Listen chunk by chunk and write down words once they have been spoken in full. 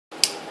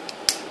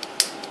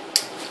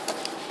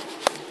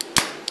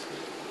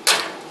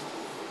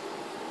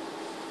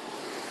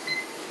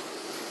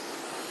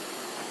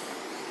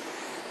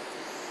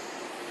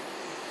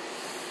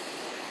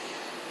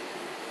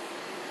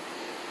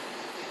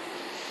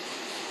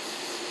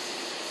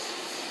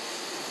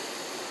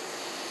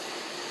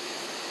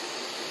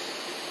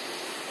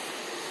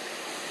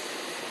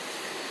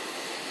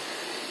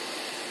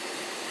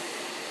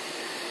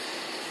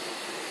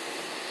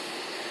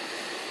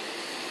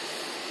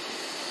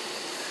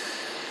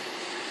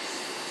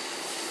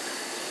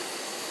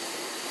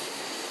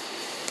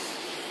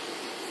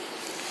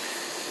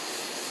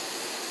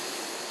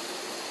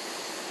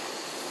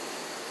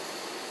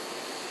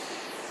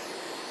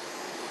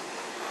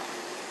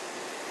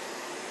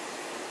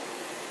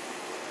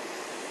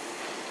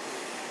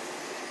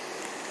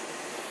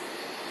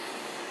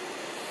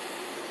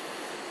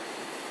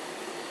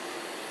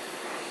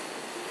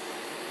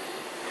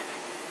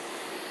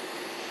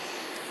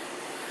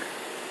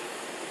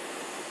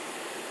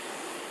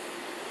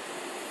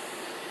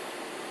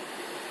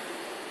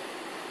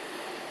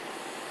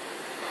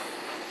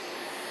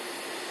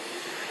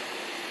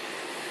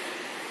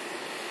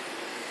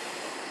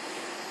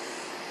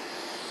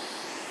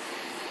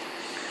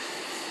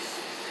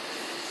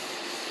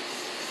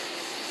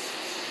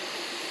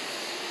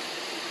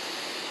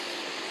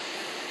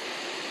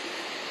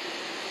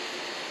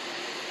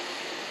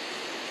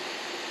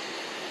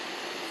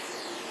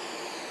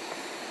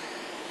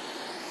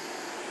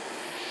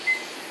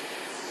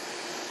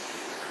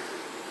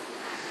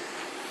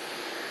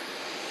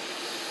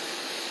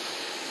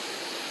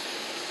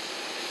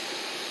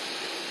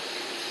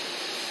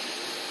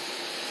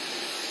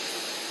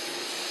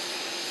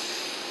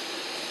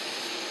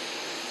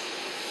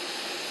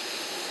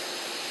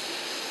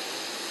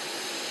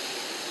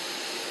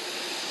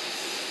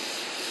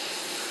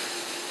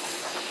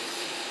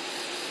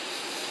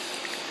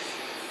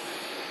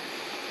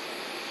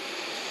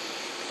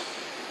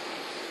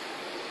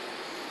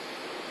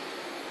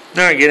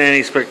Not getting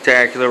any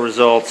spectacular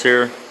results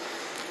here.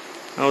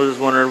 I was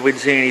just wondering if we'd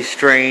see any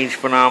strange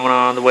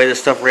phenomenon, the way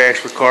this stuff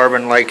reacts with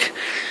carbon, like,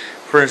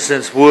 for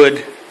instance,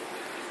 wood.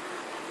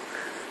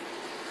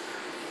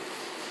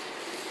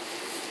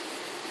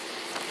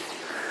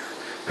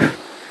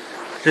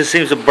 Just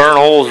seems to burn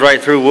holes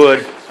right through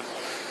wood.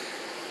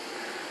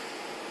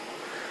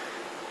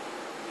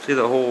 See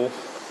the hole?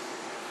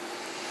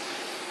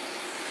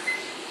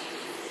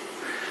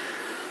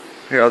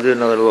 Here, I'll do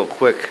another little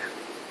quick.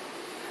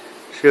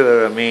 See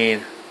what I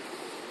mean.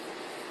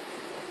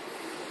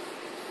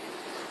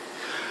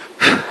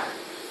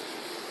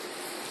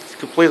 It's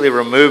completely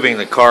removing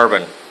the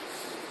carbon.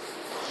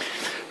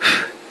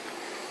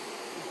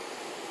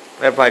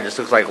 That probably just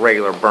looks like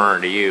regular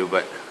burn to you,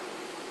 but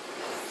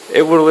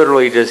it would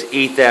literally just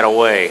eat that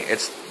away.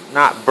 It's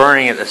not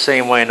burning it the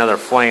same way another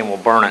flame will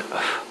burn it.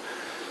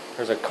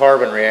 There's a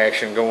carbon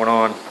reaction going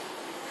on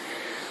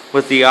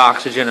with the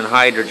oxygen and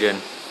hydrogen.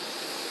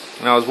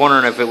 And I was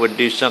wondering if it would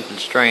do something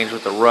strange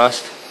with the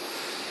rust,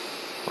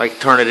 like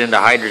turn it into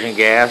hydrogen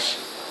gas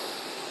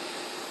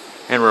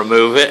and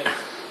remove it.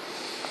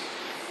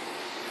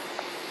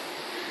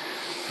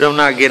 But I'm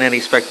not getting any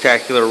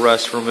spectacular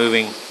rust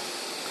removing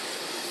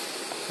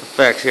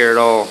effects here at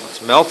all.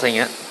 It's melting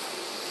it.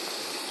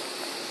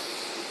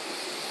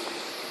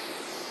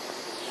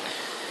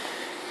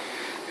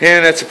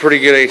 And that's a pretty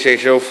good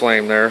HHO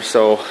flame there,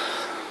 so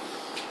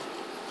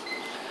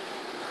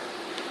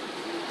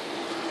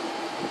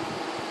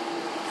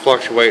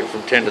fluctuating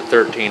from 10 to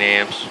 13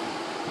 amps.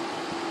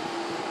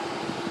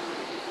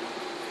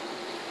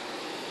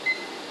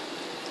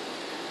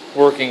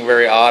 Working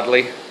very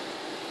oddly.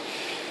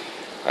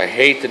 I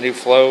hate the new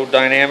flow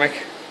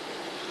dynamic.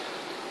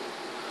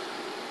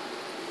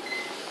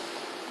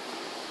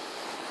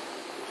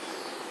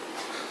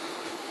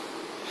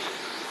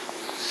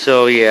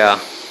 So yeah,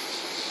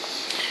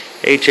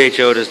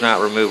 HHO does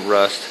not remove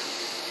rust.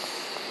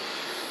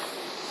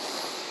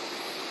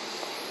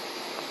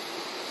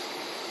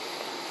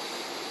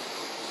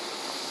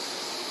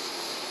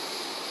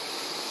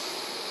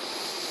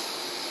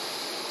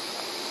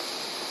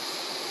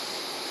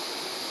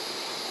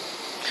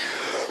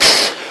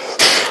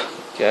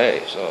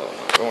 Okay, so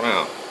going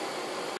out.